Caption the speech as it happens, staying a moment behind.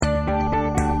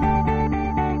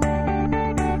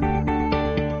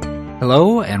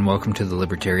Hello, and welcome to the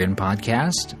Libertarian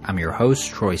Podcast. I'm your host,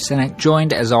 Troy Sinek,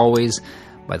 joined, as always,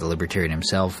 by the Libertarian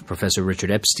himself, Professor Richard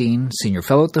Epstein, Senior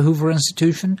Fellow at the Hoover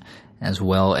Institution, as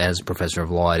well as Professor of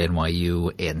Law at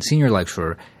NYU and Senior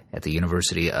Lecturer at the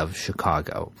University of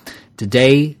Chicago.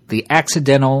 Today, the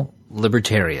Accidental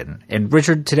Libertarian. And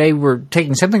Richard, today we're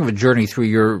taking something of a journey through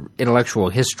your intellectual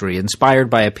history, inspired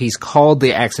by a piece called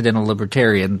The Accidental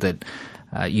Libertarian that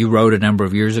you wrote a number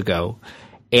of years ago.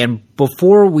 And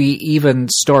before we even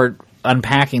start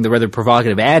unpacking the rather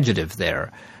provocative adjective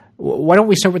there, why don't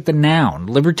we start with the noun?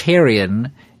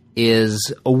 Libertarian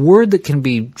is a word that can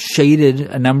be shaded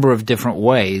a number of different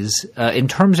ways in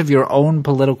terms of your own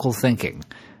political thinking.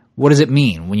 What does it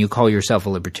mean when you call yourself a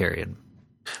libertarian?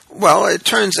 Well, it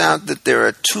turns out that there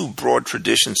are two broad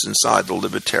traditions inside the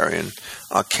libertarian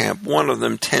camp. One of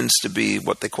them tends to be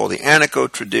what they call the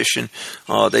anarcho tradition.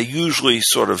 They usually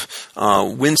sort of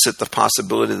wince at the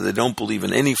possibility that they don't believe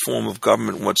in any form of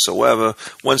government whatsoever.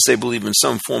 Once they believe in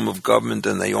some form of government,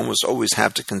 then they almost always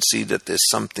have to concede that there's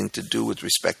something to do with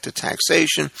respect to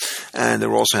taxation, and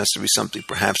there also has to be something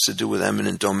perhaps to do with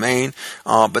eminent domain.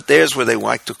 But there's where they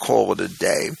like to call it a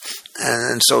day.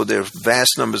 And so there are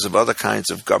vast numbers of other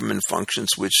kinds of government functions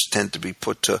which tend to be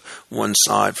put to one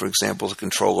side. For example, the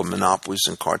control of monopolies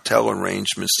and cartel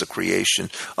arrangements, the creation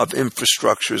of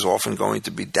infrastructure is often going to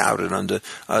be doubted under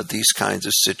these kinds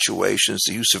of situations,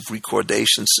 the use of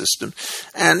recordation system.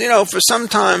 And, for some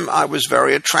time I was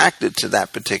very attracted to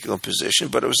that particular position,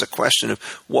 but it was a question of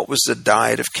what was the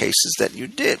diet of cases that you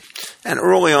did. And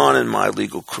early on in my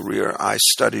legal career, I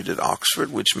studied at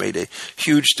Oxford, which made a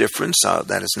huge difference.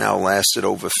 That has now lasted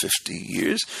over 50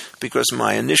 years, because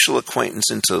my initial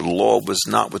acquaintance into the law was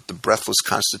not with the breathless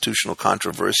constitutional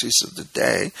controversies of the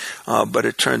day, but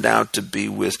it turned out to be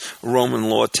with Roman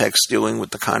law texts dealing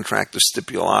with the contract of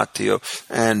stipulatio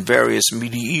and various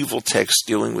medieval texts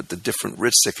dealing with the different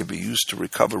writs that could be used to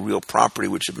recover real property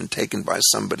which had been taken by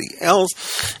somebody else.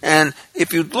 And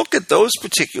if you look at those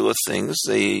particular things,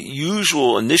 the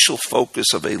usual initial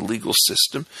focus of a legal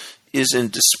system is in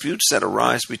disputes that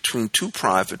arise between two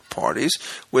private parties,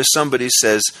 where somebody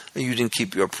says, you didn't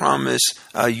keep your promise,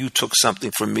 you took something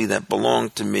from me that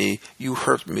belonged to me, you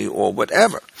hurt me, or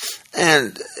whatever.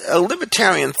 And a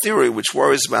libertarian theory, which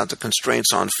worries about the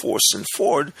constraints on force and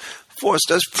force,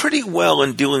 does pretty well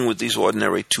in dealing with these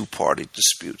ordinary two-party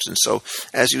disputes. And so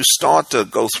as you start to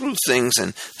go through things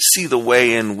and see the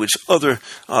way in which other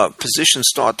positions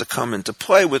start to come into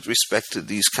play with respect to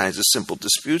these kinds of simple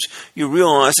disputes, you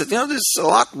realize that, there's a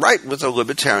lot right with a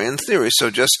libertarian theory. So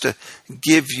just to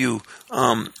give you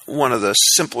one of the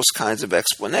simplest kinds of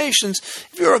explanations,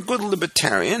 if you're a good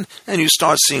libertarian and you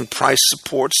start seeing price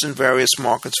supports in various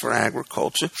markets for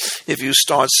agriculture, if you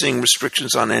start seeing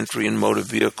restrictions on entry in motor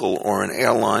vehicle or in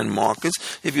airline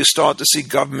markets, if you start to see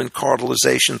government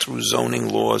cartelization through zoning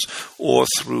laws or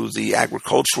through the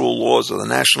agricultural laws or the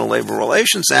National Labor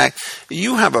Relations Act,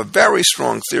 you have a very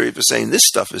strong theory for saying this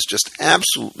stuff is just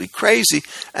absolutely crazy,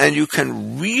 and you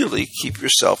can really keep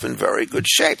yourself in very good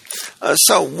shape.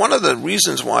 So one of the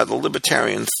reasons why the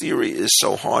libertarian theory is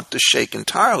so hard to shake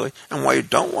entirely, and why you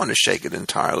don't want to shake it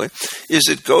entirely, is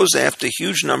it goes after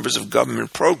huge numbers of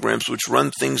government programs which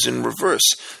run things in reverse.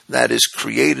 That is,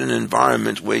 create an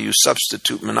environment where you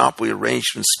substitute monopoly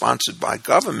arrangements sponsored by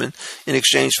government in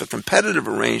exchange for competitive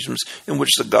arrangements in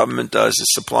which the government does is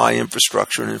supply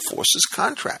infrastructure and enforces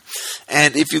contract.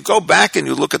 And if you go back and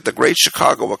you look at the great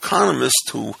Chicago economists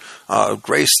who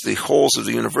graced the halls of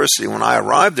the university when I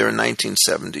arrived there in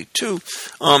 1972,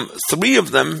 three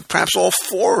of them, perhaps all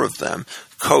four of them,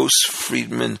 Coase,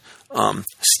 Friedman,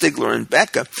 Stigler, and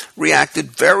Becker,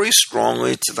 reacted very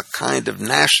strongly to the kind of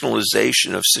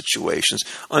nationalization of situations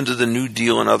under the New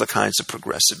Deal and other kinds of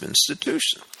progressive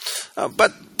institutions.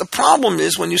 But the problem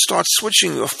is when you start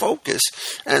switching your focus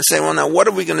and say, well, now what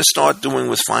are we going to start doing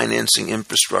with financing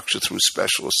infrastructure through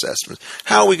special assessments?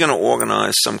 How are we going to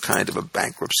organize some kind of a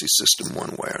bankruptcy system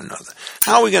one way or another?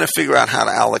 How are we going to figure out how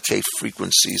to allocate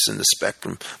frequencies in the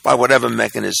spectrum by whatever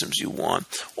mechanisms you want?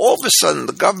 All of a sudden,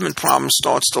 the government problem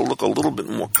starts to look a little bit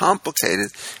more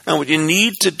complicated, and what you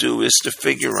need to do is to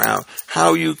figure out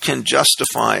how you can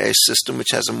justify a system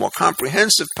which has a more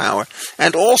comprehensive power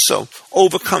and also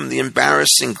overcome the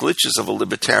embarrassing glitches of a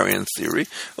libertarian theory,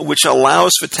 which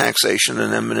allows for taxation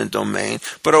and eminent domain,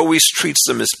 but always treats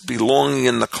them as belonging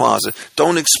in the closet.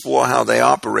 Don't explore how they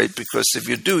operate, because if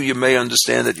you do, you may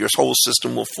understand that your whole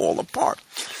system will fall apart.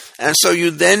 And so you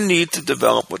then need to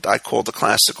develop what I call the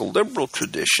classical liberal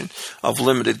tradition of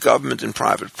limited government and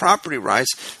private property rights.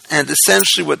 And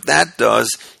essentially what that does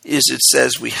is it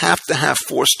says we have to have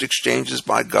forced exchanges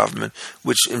by government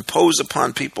which impose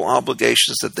upon people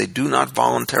obligations that they do not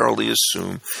voluntarily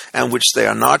assume and which they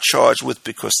are not charged with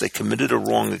because they committed a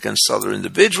wrong against other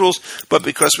individuals, but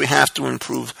because we have to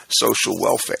improve social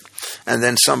welfare. And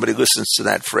then somebody listens to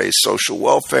that phrase, social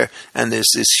welfare, and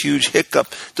there's this huge hiccup.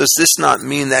 Does this not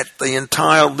mean that the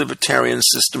entire libertarian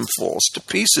system falls to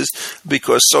pieces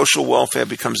because social welfare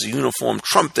becomes a uniform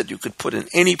trump that you could put in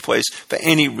any place for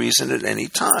any reason at any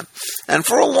time? And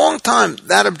for a long time,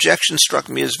 that objection struck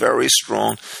me as very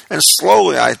strong, and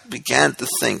slowly I began to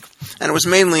think, and it was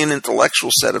mainly an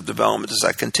intellectual set of development as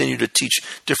I continued to teach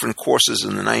different courses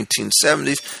in the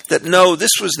 1970s, that no,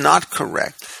 this was not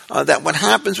correct. That what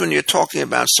happens when you're talking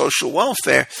about social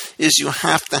welfare is you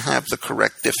have to have the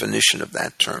correct definition of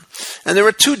that term. And there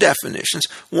are two definitions.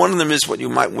 One of them is what you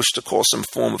might wish to call some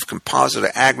form of composite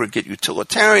or aggregate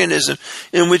utilitarianism,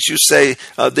 in which you say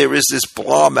there is this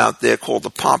blob out there called the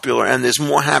popular, and there's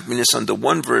more happiness under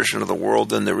one version of the world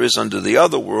than there is under the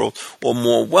other world, or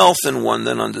more wealth in one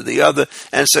than under the other,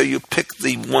 and so you pick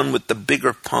the one with the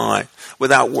bigger pie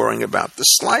without worrying about the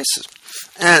slices.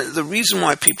 And the reason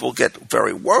why people get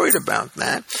very worried about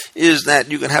that is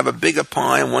that you can have a bigger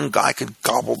pie and one guy can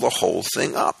gobble the whole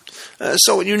thing up.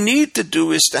 So what you need to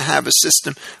do is to have a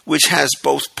system which has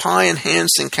both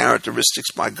pie-enhancing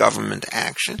characteristics by government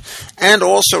action and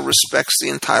also respects the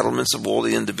entitlements of all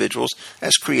the individuals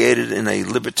as created in a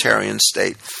libertarian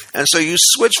state. And so you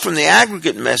switch from the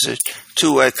aggregate message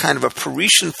to a kind of a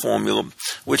Paretian formula,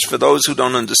 which for those who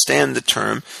don't understand the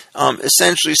term,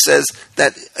 essentially says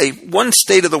that one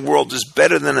state of the world is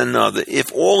better than another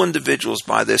if all individuals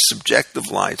by their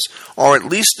subjective lights are at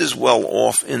least as well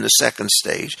off in the second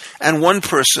stage, and one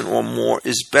person or more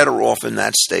is better off in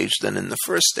that stage than in the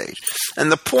first stage.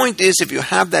 And the point is, if you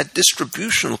have that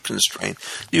distributional constraint,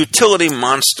 the utility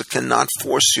monster cannot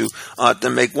force you to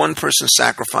make one person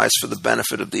sacrifice for the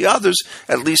benefit of the others,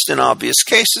 at least in obvious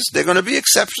cases. There are going to be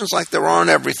exceptions like there are in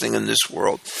everything in this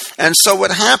world. And so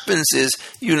what happens is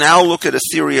you now look at a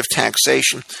theory of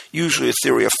taxation, usually a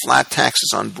theory of flat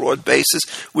taxes on broad basis,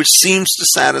 which seems to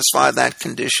satisfy that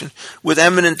condition. With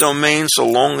eminent domain, so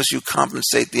long as you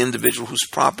compensate the individual whose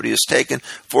property is taken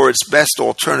for its best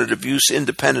alternative use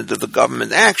independent of the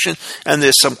government action, and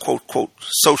there's some quote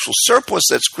social surplus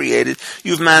that's created,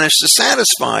 you've managed to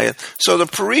satisfy it. So the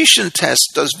Paretian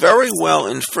test does very well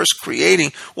in first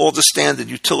creating all the standard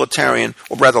utilitarian,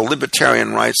 or rather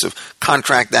libertarian rights of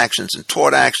contract actions and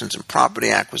tort actions and property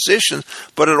acquisitions,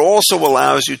 but it also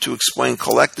allows you to explain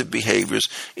collective behaviors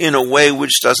in a way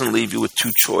which doesn't leave you with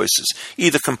two choices.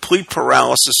 Either complete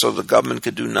paralysis so the government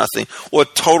could do nothing, or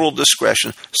total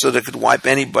discretion so that it could wipe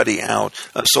anybody out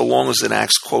so long as it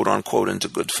acts quote-unquote into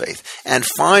good faith. And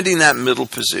finding that middle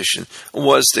position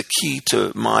was the key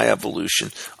to my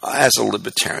evolution as a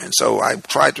libertarian. So I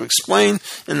tried to explain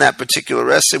in that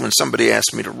particular essay, when somebody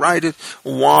asked me to write it,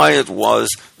 why it was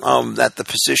that the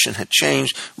position had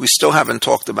changed. We still haven't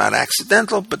talked about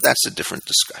accidental, but that's a different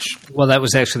discussion. Well, that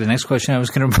was actually the next question I was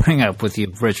going to bring up with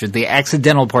you, Richard. The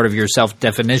accidental part of your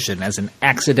self-definition as an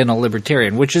accidental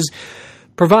libertarian, which is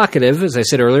provocative, as I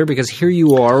said earlier, because here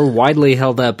you are widely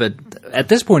held up at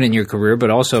this point in your career, but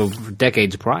also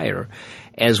decades prior,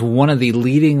 as one of the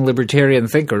leading libertarian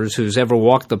thinkers who's ever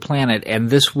walked the planet, and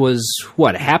this was,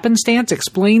 what, happenstance?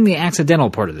 Explain the accidental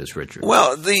part of this, Richard.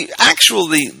 Well,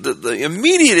 the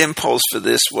immediate impulse for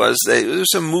this was there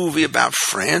was a movie about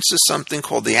France or something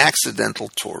called The Accidental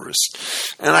Tourist,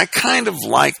 and I kind of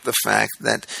liked the fact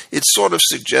that it sort of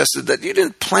suggested that you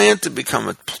didn't plan to become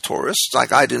a tourist,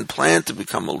 like I didn't plan to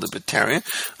become a libertarian,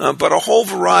 but a whole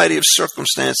variety of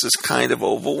circumstances kind of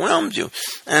overwhelmed you.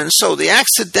 And so the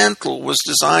accidental was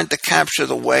designed to capture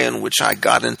the way in which I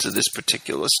got into this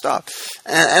particular stuff.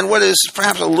 And what is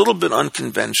perhaps a little bit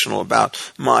unconventional about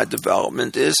my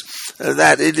development is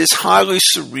that it is highly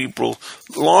cerebral,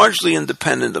 largely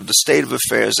independent of the state of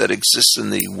affairs that exists in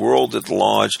the world at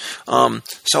large.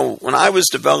 So when I was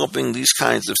developing these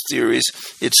kinds of theories,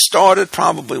 it started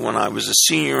probably when I was a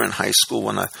senior in high school,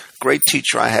 when a great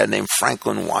teacher I had named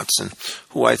Franklin Watson,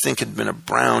 who I think had been a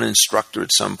Brown instructor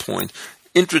at some point,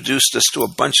 introduced us to a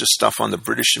bunch of stuff on the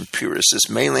British empiricists,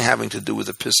 mainly having to do with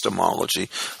epistemology,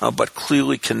 but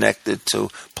clearly connected to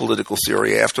political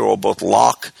theory. After all, both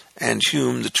Locke and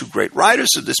Hume, the two great writers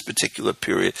of this particular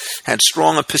period, had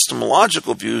strong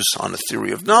epistemological views on the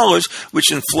theory of knowledge,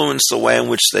 which influenced the way in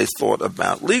which they thought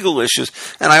about legal issues.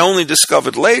 And I only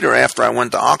discovered later, after I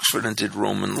went to Oxford and did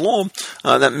Roman law,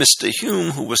 that Mr.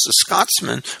 Hume, who was a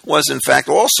Scotsman, was in fact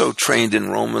also trained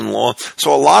in Roman law.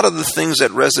 So a lot of the things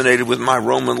that resonated with my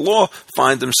Roman law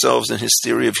find themselves in his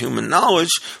Theory of Human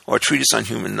Knowledge, or Treatise on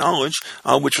Human Knowledge,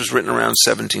 which was written around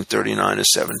 1739 to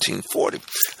 1740.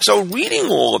 So reading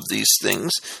all of these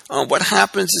things, what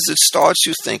happens is it starts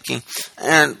you thinking,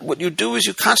 and what you do is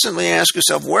you constantly ask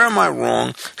yourself, where am I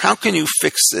wrong? How can you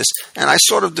fix this? And I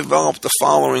sort of developed the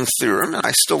following theorem, and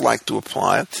I still like to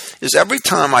apply it, is every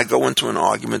time I go into an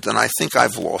argument and I think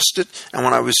I've lost it, and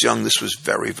when I was young this was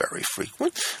very, very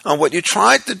frequent, what you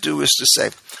try to do is to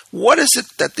say, what is it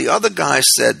that the other guy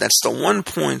said that's the one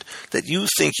point that you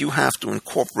think you have to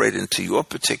incorporate into your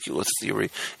particular theory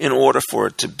in order for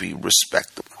it to be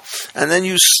respectable? And then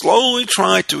you slowly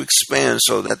try to expand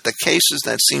so that the cases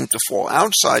that seem to fall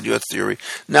outside your theory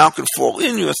now can fall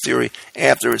in your theory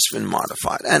after it's been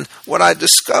modified. And what I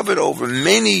discovered over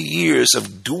many years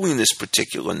of doing this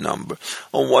particular number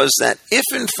was that if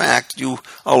in fact you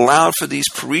allowed for these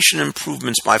Paretian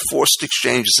improvements by forced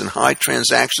exchanges in high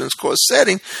transactions cost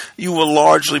setting, you were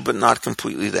largely but not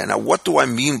completely there. Now what do I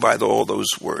mean by all those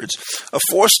words? A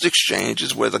forced exchange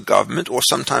is where the government, or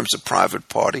sometimes a private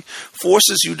party,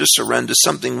 forces you to surrender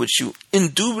something which you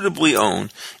indubitably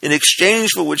own, in exchange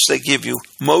for which they give you,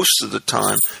 most of the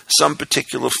time, some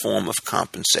particular form of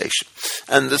compensation.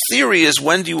 And the theory is,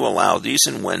 when do you allow these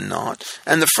and when not?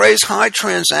 And the phrase high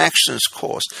transactions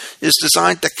cost is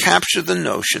designed to capture the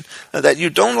notion that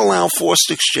you don't allow forced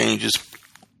exchanges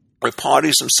where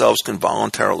parties themselves can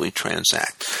voluntarily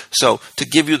transact. So, to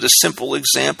give you the simple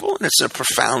example, and it's a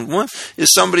profound one,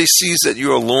 is somebody sees that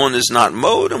your lawn is not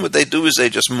mowed, and what they do is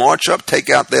they just march up, take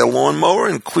out their lawnmower,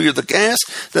 and clear the gas.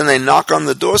 Then they knock on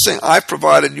the door saying, I've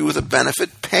provided you with a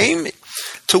benefit, pay me.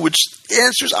 To which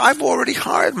answers, I've already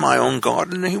hired my own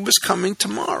gardener. He was coming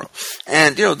tomorrow.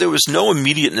 And, there was no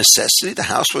immediate necessity. The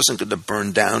house wasn't going to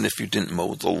burn down if you didn't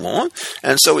mow the lawn.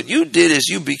 And so what you did is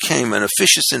you became an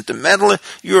officious intermeddler.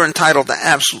 You're entitled to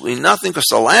absolutely nothing, because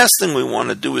the last thing we want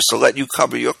to do is to let you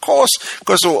cover your costs,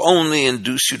 because it will only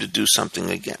induce you to do something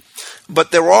again.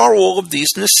 But there are all of these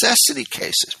necessity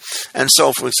cases. And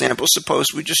so, for example, suppose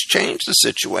we just change the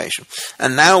situation.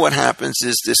 And now what happens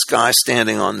is this guy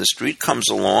standing on the street comes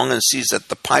along and sees that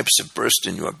the pipes have burst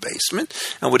in your basement.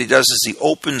 And what he does is he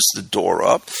opens the door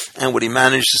up. And what he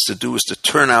manages to do is to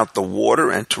turn out the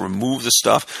water and to remove the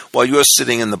stuff while you're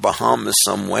sitting in the Bahamas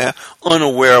somewhere,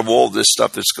 unaware of all this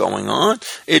stuff that's going on.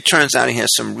 It turns out he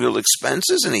has some real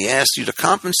expenses and he asks you to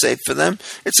compensate for them.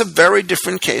 It's a very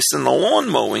different case than the lawn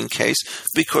mowing case,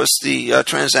 because the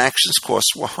transactions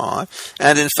costs were high.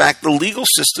 And in fact, the legal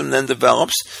system then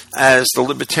develops, as the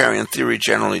libertarian theory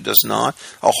generally does not,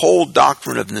 a whole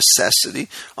doctrine of necessity,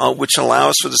 which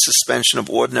allows for the suspension of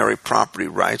ordinary property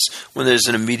rights when there's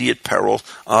an immediate peril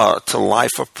to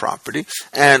life or property.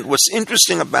 And what's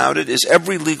interesting about it is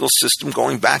every legal system,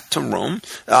 going back to Rome,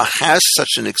 has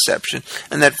such an exception,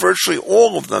 and that virtually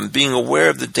all of them, being aware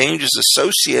of the dangers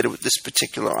associated with this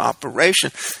particular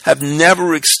operation, have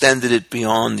never extended it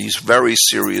beyond these very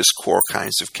serious core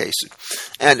kinds of cases.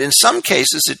 And in some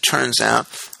cases, it turns out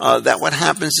that what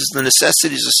happens is the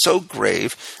necessities are so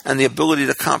grave and the ability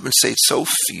to compensate so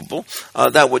feeble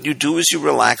that what you do is you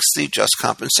relax the just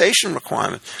compensation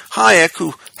requirement. Hayek,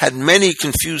 who had many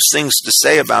confused things to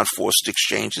say about forced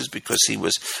exchanges because he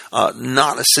was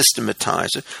not a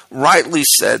systematizer, rightly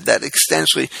said that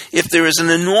essentially, if there is an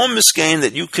enormous gain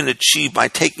that you can achieve by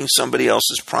taking somebody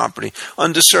else's property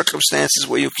under circumstances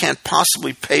where you can't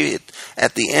possibly pay it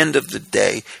at the end of the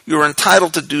day, you're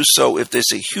entitled to do so if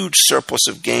there's a huge surplus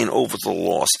of gain over the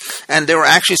loss. And there are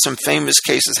actually some famous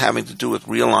cases having to do with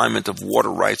realignment of water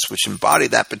rights which embody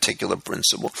that particular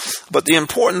principle. But the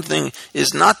important thing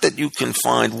is not that you can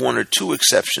find one or two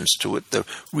exceptions to it,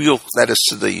 that is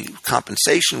to the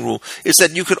compensation rule, is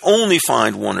that you could only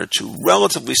find one or two,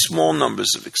 relatively small numbers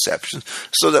of exceptions,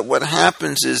 so that what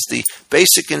happens is the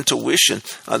basic intuition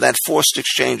that forced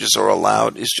exchanges are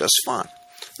allowed is just fine.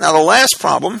 Now, the last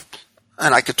problem,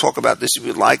 and I could talk about this if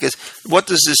you'd like, is what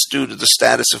does this do to the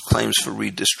status of claims for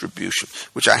redistribution,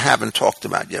 which I haven't talked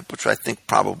about yet, which I think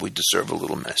probably deserve a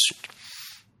little message.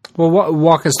 Well,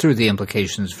 walk us through the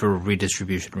implications for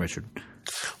redistribution, Richard.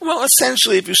 Well,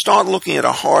 essentially, if you start looking at a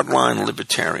hardline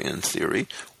libertarian theory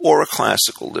or a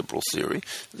classical liberal theory,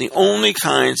 the only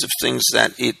kinds of things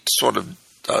that it sort of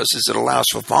does is it allows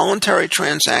for voluntary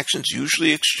transactions,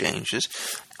 usually exchanges,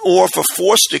 or for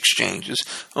forced exchanges,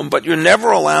 but you're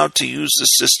never allowed to use the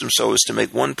system so as to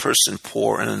make one person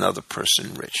poor and another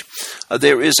person rich.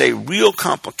 There is a real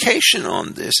complication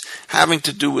on this having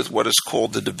to do with what is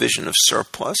called the division of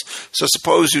surplus. So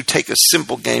suppose you take a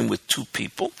simple game with two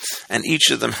people and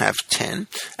each of them have 10,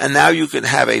 and now you can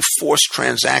have a forced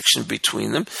transaction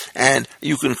between them and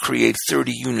you can create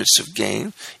 30 units of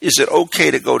gain. Is it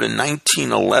okay to go to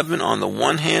 1911 on the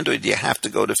one hand, or do you have to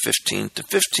go to 15 to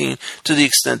 15 to the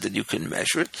extent that you can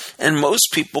measure it? And most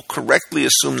people correctly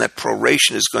assume that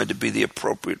proration is going to be the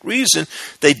appropriate reason.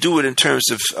 They do it in terms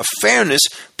of fairness,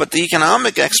 but the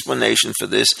economic explanation for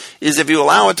this is if you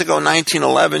allow it to go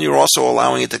 1911, you're also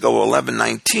allowing it to go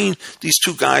 1119. These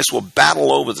two guys will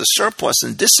battle over the surplus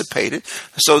and dissipate it,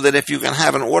 so that if you can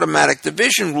have an automatic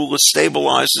division rule that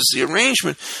stabilizes the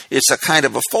arrangement, it's a kind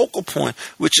of a focal point,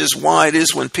 which is why it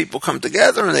is when people come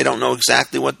together and they don't know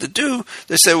exactly what to do,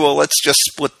 they say, well, let's just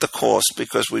split the cost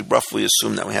because we roughly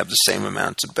assume that we have the same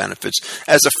amounts of benefits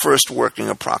as a first working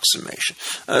approximation.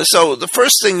 So the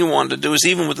first thing you want to do is,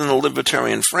 even within the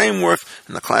libertarian framework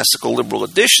and the classical liberal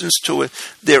additions to it,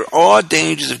 there are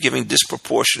dangers of giving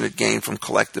disproportionate gain from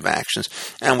collective actions.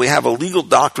 And we have a legal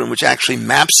doctrine which actually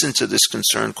maps into this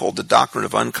concern called the doctrine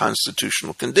of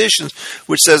unconstitutional conditions,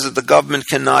 which says that the government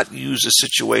cannot use a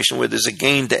situation where there's a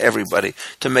gain to everybody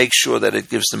to make sure that it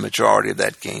gives the majority of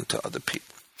that gain to other people.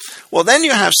 Well, then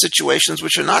you have situations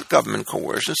which are not government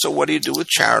coercion, so what do you do with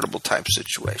charitable type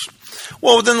situations?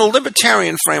 Well, within the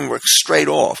libertarian framework, straight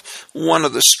off, one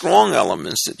of the strong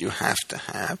elements that you have to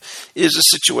have is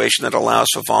a situation that allows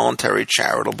for voluntary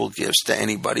charitable gifts to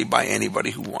anybody by anybody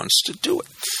who wants to do it.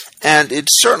 And it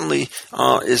certainly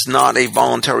is not a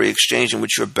voluntary exchange in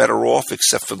which you're better off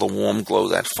except for the warm glow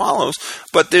that follows.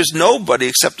 But there's nobody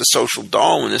except the social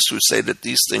Darwinists who say that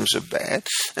these things are bad.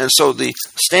 And so the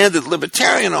standard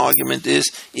libertarian argument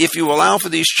is if you allow for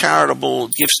these charitable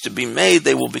gifts to be made,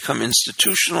 they will become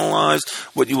institutionalized.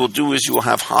 What you will do is you will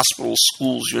have hospitals,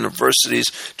 schools, universities,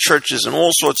 churches, and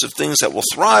all sorts of things that will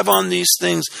thrive on these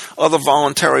things. Other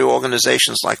voluntary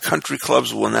organizations like country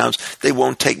clubs will announce they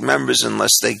won't take members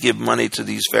unless they give money to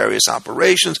these various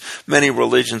operations. Many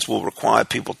religions will require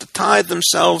people to tithe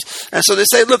themselves. And so they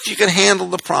say, look, you can handle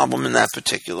the problem in that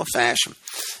particular fashion.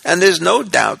 And there's no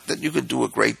doubt that you could do a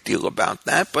great deal about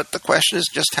that, but the question is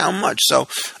just how much. So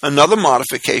another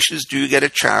modification is, do you get a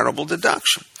charitable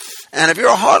deduction? And if you're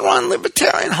a hardline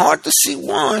libertarian, hard to see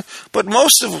why, but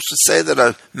most of us would say that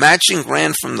a matching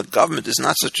grant from the government is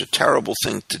not such a terrible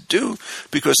thing to do,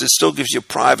 because it still gives you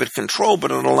private control,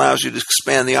 but it allows you to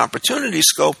expand the opportunity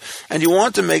scope, and you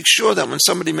want to make sure that when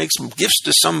somebody makes gifts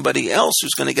to somebody else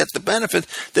who's going to get the benefit,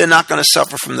 they're not going to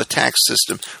suffer from the tax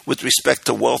system with respect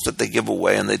to wealth that they give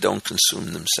away and they don't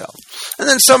consume themselves. And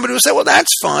then somebody will say, well,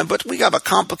 that's fine, but we have a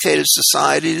complicated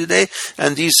society today,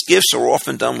 and these gifts are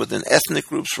often done within ethnic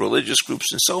groups, religious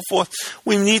groups, and so forth.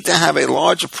 We need to have a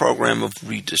larger program of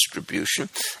redistribution.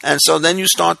 And so then you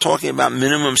start talking about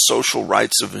minimum social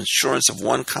rights of insurance of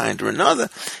one kind or another,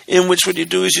 in which what you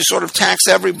do is you sort of tax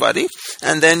everybody,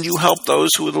 and then you help those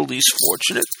who are the least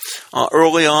fortunate.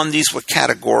 Early on, these were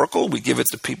categorical. We give it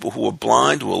to people who are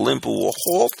blind, who are limp, who are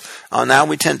halt. Now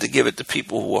we tend to give it to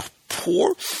people who are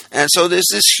poor. And so there's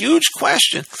this huge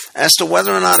question as to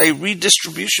whether or not a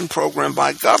redistribution program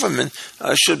by government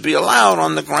should be allowed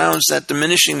on the grounds that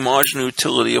diminishing marginal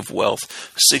utility of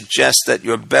wealth suggests that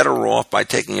you're better off by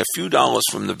taking a few dollars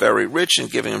from the very rich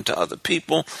and giving them to other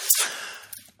people.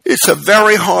 It's a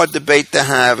very hard debate to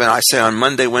have, and I say on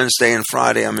Monday, Wednesday, and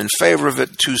Friday I'm in favor of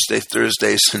it. Tuesday,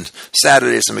 Thursdays, and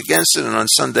Saturdays I'm against it, and on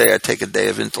Sunday I take a day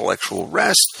of intellectual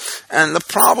rest. And the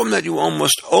problem that you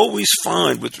almost always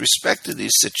find with respect to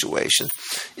these situations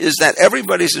is that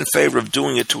everybody's in favor of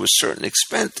doing it to a certain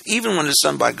extent, even when it's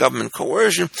done by government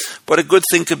coercion, but a good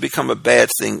thing could become a bad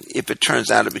thing if it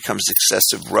turns out it becomes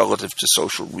excessive relative to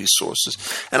social resources.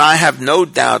 And I have no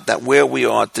doubt that where we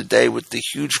are today with the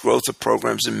huge growth of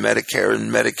programs in Medicare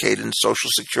and Medicaid and Social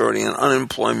Security and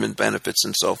unemployment benefits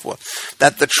and so forth,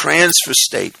 that the transfer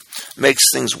state makes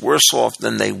things worse off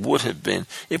than they would have been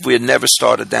if we had never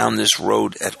started down this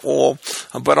road at all.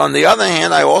 But on the other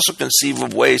hand, I also conceive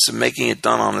of ways of making it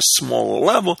done on a smaller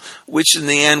level, which in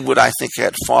the end would, I think,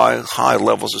 have high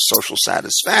levels of social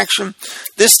satisfaction.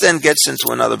 This then gets into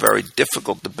another very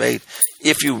difficult debate.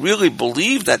 If you really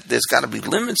believe that there's got to be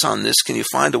limits on this, can you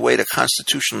find a way to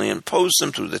constitutionally impose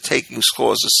them through the takings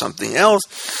clause or something else?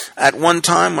 At one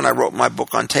time, when I wrote my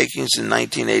book on takings in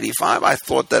 1985, I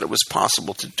thought that it was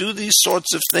possible to do these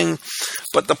sorts of things,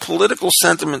 but the political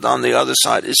sentiment on the other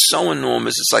side is so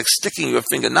enormous, it's like sticking your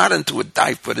finger not into a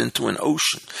dike, but into an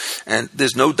ocean. And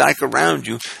there's no dike around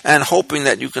you, and hoping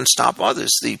that you can stop others.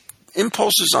 The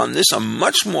impulses on this are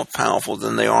much more powerful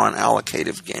than they are on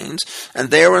allocative gains, and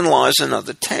therein lies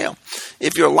another tale.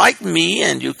 If you're like me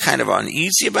and you're kind of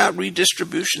uneasy about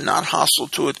redistribution, not hostile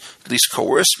to it, at least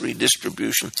coerced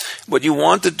redistribution, what you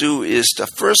want to do is to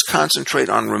first concentrate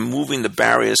on removing the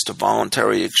barriers to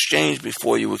voluntary exchange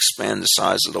before you expand the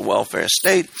size of the welfare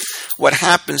state. What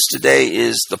happens today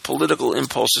is the political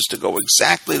impulse is to go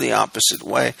exactly the opposite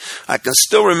way. I can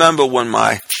still remember when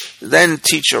my then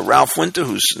teacher, Ralph Winter,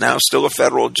 who's now still a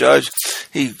federal judge,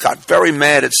 he got very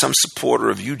mad at some supporter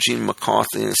of Eugene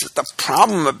McCarthy, and he said, the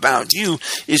problem about you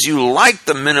is you like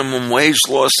the minimum wage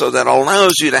law, so that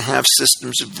allows you to have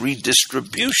systems of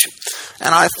redistribution.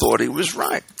 And I thought he was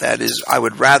right. That is, I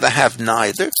would rather have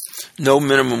neither, no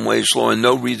minimum wage law and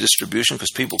no redistribution,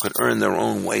 because people could earn their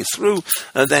own way through,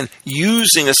 than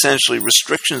using essentially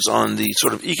restrictions on the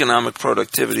sort of economic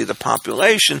productivity of the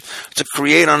population to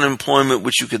create unemployment,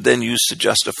 which you could then use to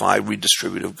justify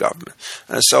redistributive government.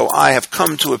 So I have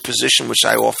come to a position which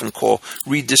I often call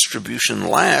redistribution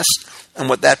last. And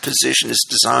what that position is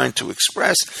designed to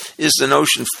express is the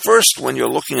notion, first, when you're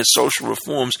looking at social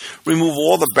reforms, remove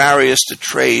all the barriers to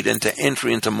trade and to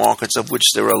entry into markets, of which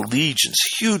there are legions,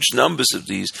 huge numbers of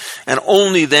these, and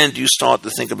only then do you start to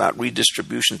think about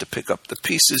redistribution to pick up the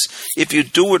pieces. If you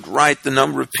do it right, the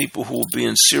number of people who will be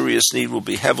in serious need will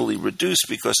be heavily reduced,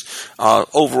 because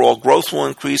overall growth will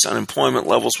increase, unemployment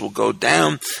levels will go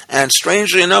down, and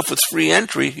strangely enough, with free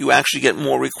entry, you actually get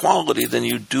more equality than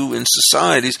you do in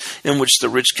societies in which the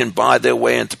rich can buy their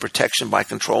way into protection by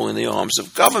controlling the arms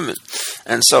of government.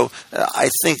 And so I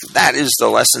think that is the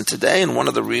lesson today, and one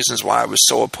of the reasons why I was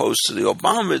so opposed to the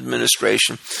Obama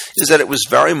administration is that it was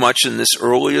very much in this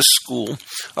earlier school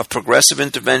of progressive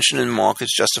intervention in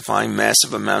markets justifying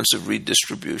massive amounts of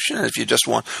redistribution. And if you just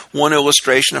want one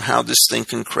illustration of how this thing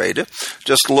can crater,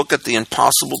 just look at the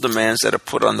impossible demands that are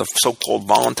put on the so-called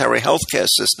voluntary health care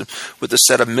system with a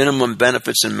set of minimum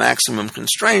benefits and maximum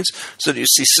constraints, so that you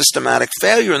see systematic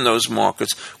failure in those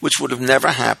markets, which would have never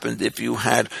happened if you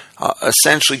had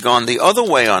essentially gone the other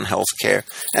way on health care,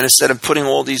 and instead of putting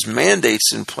all these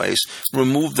mandates in place,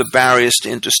 remove the barriers to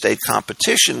interstate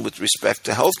competition with respect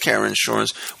to health care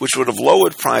insurance, which would have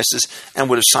lowered prices and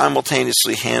would have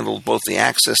simultaneously handled both the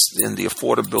access and the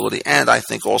affordability, and I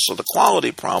think also the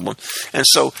quality problem. And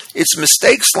so it's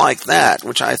mistakes like that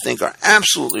which I think are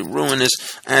absolutely ruinous,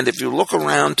 and if you look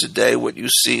around today, what you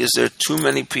see is there are too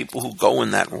many people who go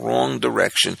in that wrong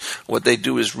direction. What they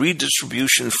do is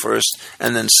redistribution first,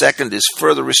 and then second is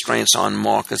further restraints on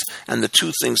markets, and the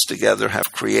two things together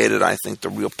have created, I think, the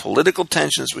real political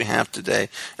tensions we have today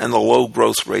and the low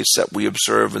growth rates that we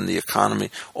observe in the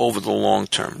economy over the long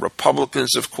term.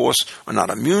 Republicans, of course, are not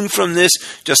immune from this.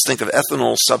 Just think of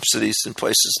ethanol subsidies in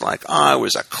places like Iowa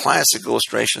as a classic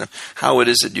illustration of how it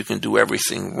is that you can do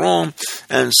everything wrong.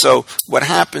 And so what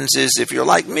happens is, if you're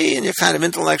like me and you're kind of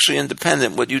intellectually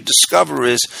independent, what you discover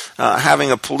is having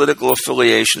a political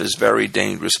affiliation is very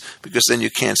dangerous, because then you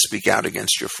can't speak out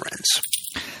against your friends.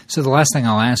 So the last thing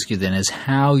I'll ask you then is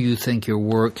how you think your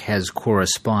work has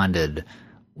corresponded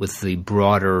with the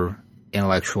broader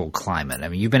intellectual climate. I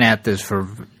mean, you've been at this for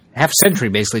half a century,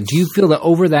 basically. Do you feel that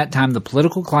over that time the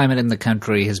political climate in the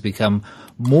country has become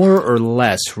more or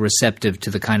less receptive to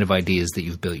the kind of ideas that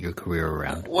you've built your career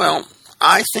around? Well,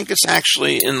 I think it's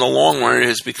actually, in the long run, it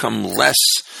has become less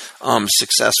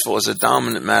successful as a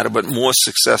dominant matter, but more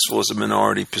successful as a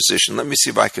minority position. Let me see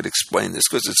if I could explain this,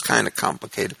 because it's kind of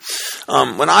complicated.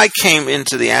 When I came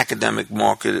into the academic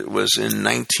market, it was in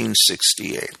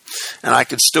 1968. And I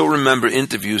could still remember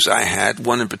interviews I had,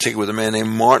 one in particular with a man named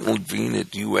Martin Levine at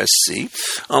USC,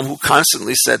 who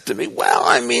constantly said to me, well,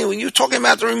 I mean, when you're talking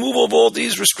about the removal of all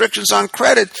these restrictions on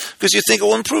credit because you think it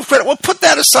will improve credit, well, put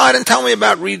that aside and tell me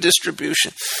about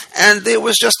redistribution. And there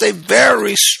was just a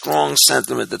very strong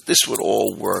sentiment that this would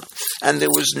all work. And there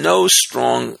was no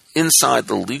strong inside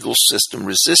the legal system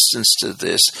resistance to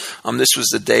this. This was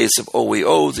the days of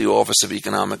OEO, the Office of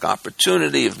Economic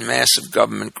Opportunity, of massive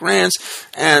government grants,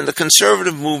 and the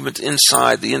conservative movement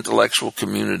inside the intellectual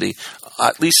community,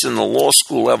 at least in the law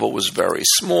school level, was very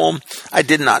small. I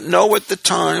did not know at the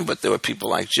time, but there were people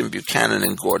like Jim Buchanan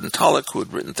and Gordon Tullock who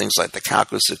had written things like The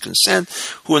Calculus of Consent,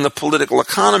 who in the political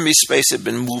economy space had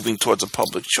been moving towards a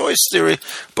public choice theory.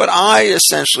 But I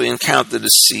essentially encountered a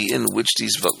sea in which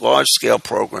these large-scale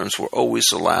programs were always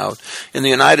allowed. In the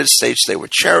United States, they were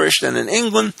cherished, and in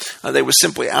England, they were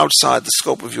simply outside the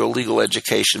scope of your legal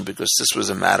education, because this was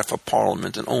a matter for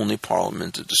Parliament and only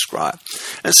Parliament to describe.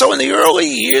 And so in the early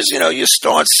years, you you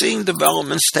start seeing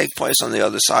developments take place on the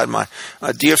other side. My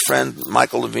dear friend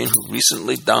Michael Levine, who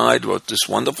recently died, wrote this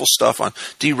wonderful stuff on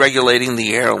deregulating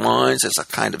the airlines as a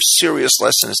kind of serious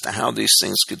lesson as to how these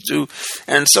things could do.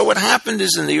 And so what happened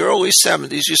is in the early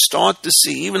 70s, you start to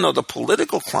see, even though the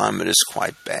political climate is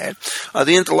quite bad,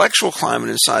 the intellectual climate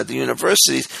inside the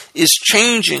universities is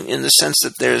changing in the sense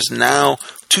that there's now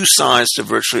two sides to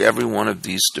virtually every one of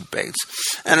these debates.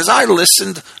 And as I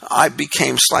listened, I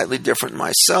became slightly different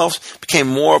myself, became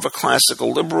more of a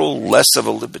classical liberal, less of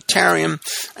a libertarian,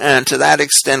 and to that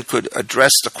extent could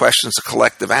address the questions of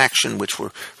collective action, which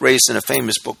were raised in a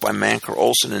famous book by Manker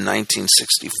Olson in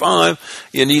 1965.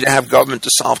 You need to have government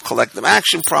to solve collective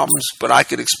action problems, but I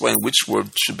could explain which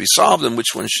words should be solved and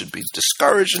which ones should be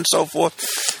discouraged and so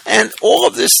forth. And all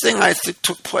of this thing, I think,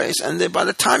 took place. And then by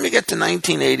the time you get to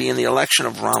 1980 and the election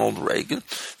of Ronald Reagan,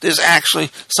 there's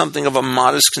actually something of a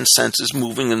modest consensus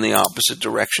moving in the opposite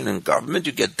direction in government.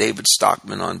 You get David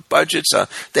Stockman on budgets.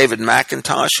 David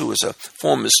McIntosh, who was a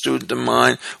former student of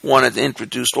mine, wanted to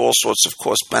introduce all sorts of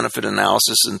cost-benefit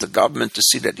analysis into government to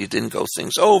see that you didn't go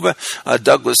things over.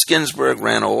 Douglas Ginsburg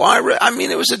ran OIRA. I mean,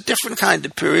 it was a different kind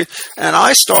of period. And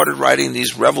I started writing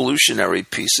these revolutionary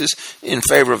pieces in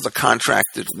favor of the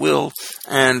contracted will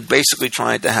and basically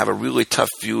trying to have a really tough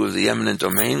view of the eminent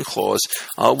domain clause,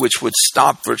 which would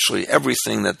stop virtually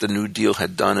everything that the New Deal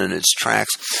had done in its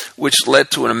tracks, which led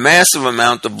to a massive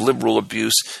amount of liberal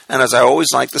abuse. And as I always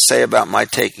like to say about my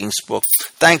Takings book,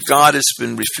 thank God it's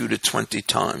been refuted 20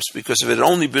 times, because if it had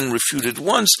only been refuted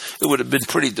once, it would have been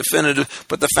pretty definitive.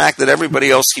 But the fact that everybody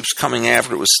else keeps coming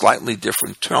after it with slightly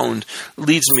different toned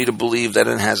leads me to believe that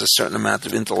it has a certain amount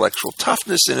of intellectual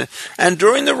toughness in it. And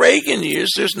during the Reagan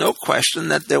years, there's no question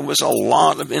that there was a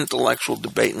lot of intellectual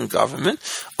debate in government.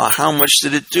 How much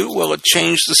did it do? Well, it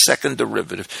changed the second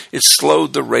derivative. It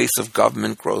slowed the rate of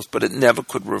government growth, but it never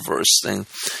could reverse things.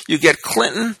 You get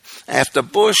Clinton after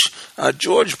Bush.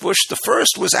 George Bush the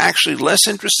first was actually less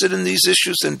interested in these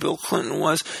issues than Bill Clinton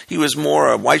was. He was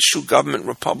more a white shoe government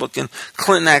Republican.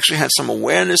 Clinton actually had some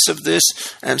awareness of this.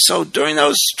 And so during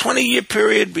those 20-year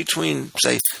period between,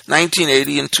 say,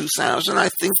 1980 and 2000, I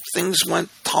think things went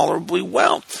tolerably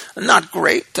well. Not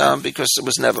great, because it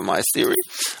was never my theory.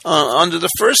 Under the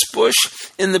first Bush,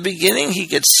 in the beginning, he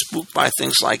gets spooked by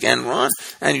things like Enron,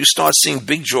 and you start seeing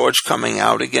Big George coming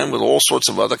out again with all sorts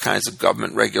of other kinds of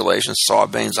government regulations,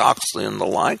 Sarbanes-Oxley and the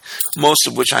like, most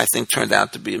of which I think turned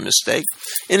out to be a mistake.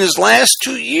 In his last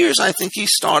 2 years, I think he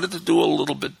started to do a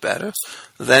little bit better.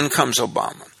 Then comes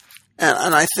Obama.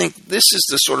 And I think this is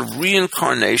the sort of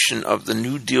reincarnation of the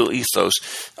New Deal ethos,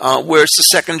 where it's the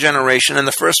second generation, and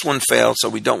the first one failed, so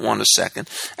we don't want a second.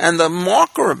 And the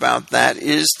marker about that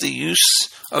is the use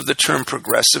of the term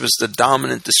progressive as the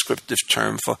dominant descriptive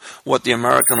term for what the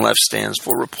American left stands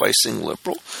for, replacing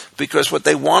liberal, because what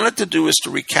they wanted to do is to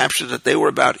recapture that they were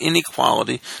about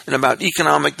inequality and about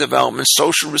economic development,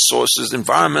 social resources,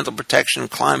 environmental protection,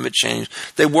 climate change.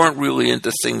 They weren't really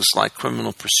into things like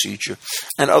criminal procedure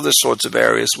and other sorts of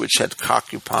areas which had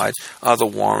occupied the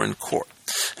Warren Court.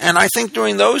 And I think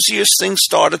during those years, things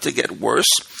started to get worse.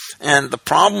 And the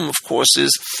problem, of course,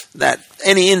 is that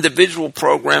any individual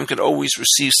program could always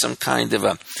receive some kind of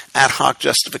a ad hoc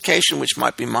justification, which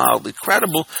might be mildly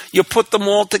credible. You put them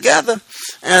all together,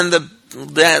 and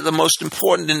the most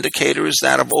important indicator is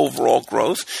that of overall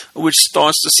growth, which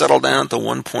starts to settle down to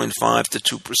 1.5 to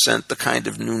 2%, the kind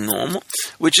of new normal,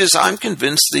 which is, I'm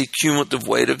convinced, the cumulative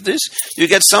weight of this. You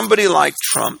get somebody like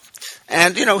Trump,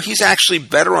 and, he's actually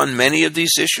better on many of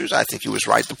these issues. I think he was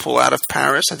right to pull out of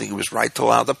Paris. I think he was right to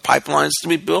allow the pipelines to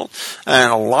be built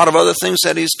and a lot of other things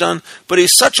that he's done. But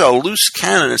he's such a loose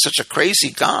cannon and such a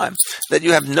crazy guy that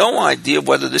you have no idea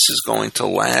whether this is going to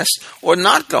last or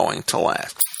not going to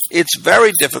last. It's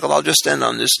very difficult, I'll just end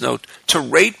on this note, to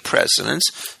rate presidents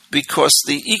because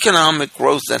the economic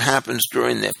growth that happens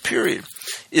during their period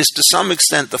is to some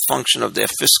extent the function of their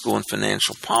fiscal and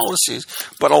financial policies,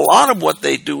 but a lot of what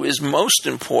they do is most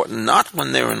important not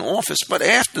when they're in office, but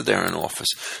after they're in office.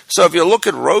 So if you look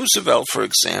at Roosevelt, for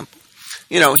example,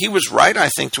 he was right, I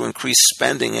think, to increase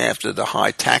spending after the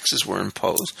high taxes were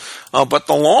imposed. But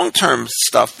the long-term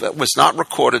stuff that was not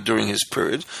recorded during his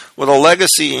period, with a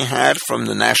legacy he had from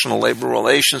the National Labor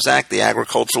Relations Act, the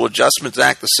Agricultural Adjustments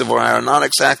Act, the Civil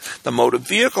Aeronautics Act, the Motor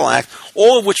Vehicle Act,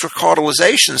 all of which were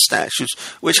cartelization statutes,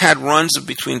 which had runs of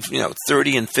between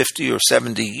 30 and 50 or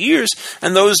 70 years,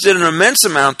 and those did an immense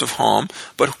amount of harm.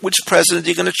 But which president are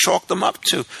you going to chalk them up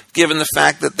to, given the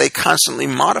fact that they constantly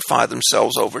modify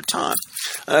themselves over time?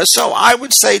 So I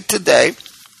would say today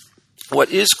What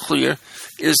is clear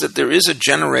is that there is a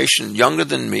generation younger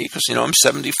than me, because, I'm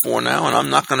 74 now, and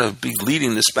I'm not going to be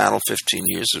leading this battle 15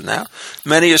 years from now.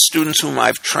 Many of students whom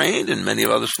I've trained and many of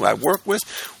others who I work with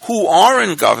who are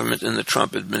in government in the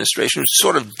Trump administration, who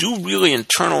sort of do really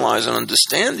internalize and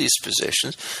understand these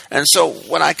positions. And so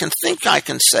what I can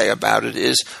say about it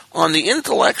is, on the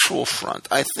intellectual front,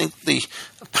 I think the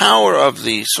power of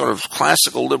the sort of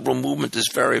classical liberal movement is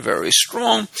very, very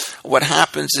strong. What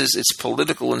happens is its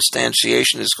political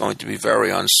instantiation is going to be very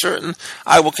uncertain.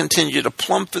 I will continue to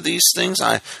plumb for these things.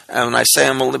 When I say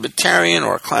I'm a libertarian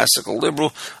or a classical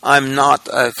liberal, I'm not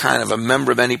a kind of a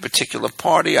member of any particular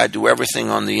party. I do everything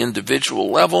on the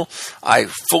individual level. I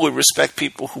fully respect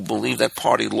people who believe that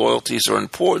party loyalties are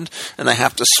important, and they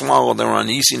have to swallow their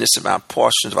uneasiness about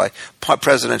portions of a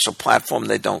presidential platform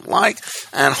they don't like.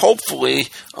 And hopefully,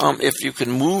 if you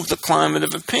can move the climate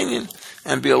of opinion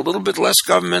and be a little bit less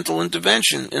governmental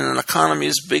intervention in an economy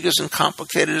as big as and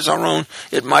complicated as our own,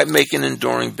 it might make an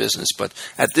enduring business. But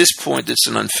at this point, it's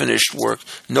an unfinished work.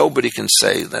 Nobody can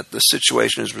say that the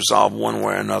situation is resolved one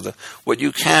way or another. What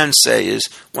you can say is,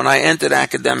 when I entered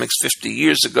academics 50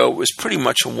 years ago, it was pretty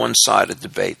much a one-sided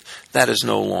debate. That is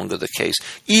no longer the case,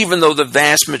 even though the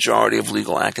vast majority of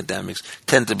legal academics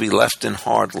tend to be left and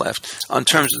hard left. In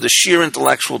terms of the sheer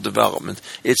intellectual development,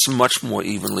 it's much more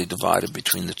evenly divided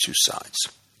between the two sides.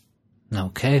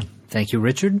 Okay. Thank you,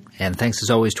 Richard. And thanks as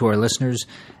always to our listeners.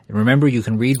 And remember, you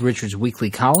can read Richard's weekly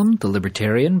column, The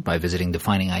Libertarian, by visiting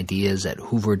Defining Ideas at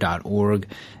hoover.org.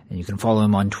 And you can follow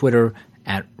him on Twitter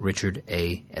at Richard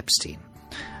A. Epstein.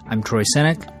 I'm Troy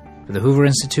Senek for the Hoover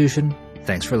Institution.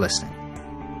 Thanks for listening.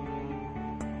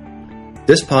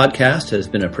 This podcast has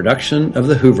been a production of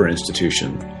the Hoover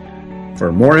Institution.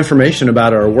 For more information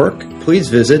about our work, please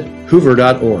visit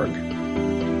hoover.org.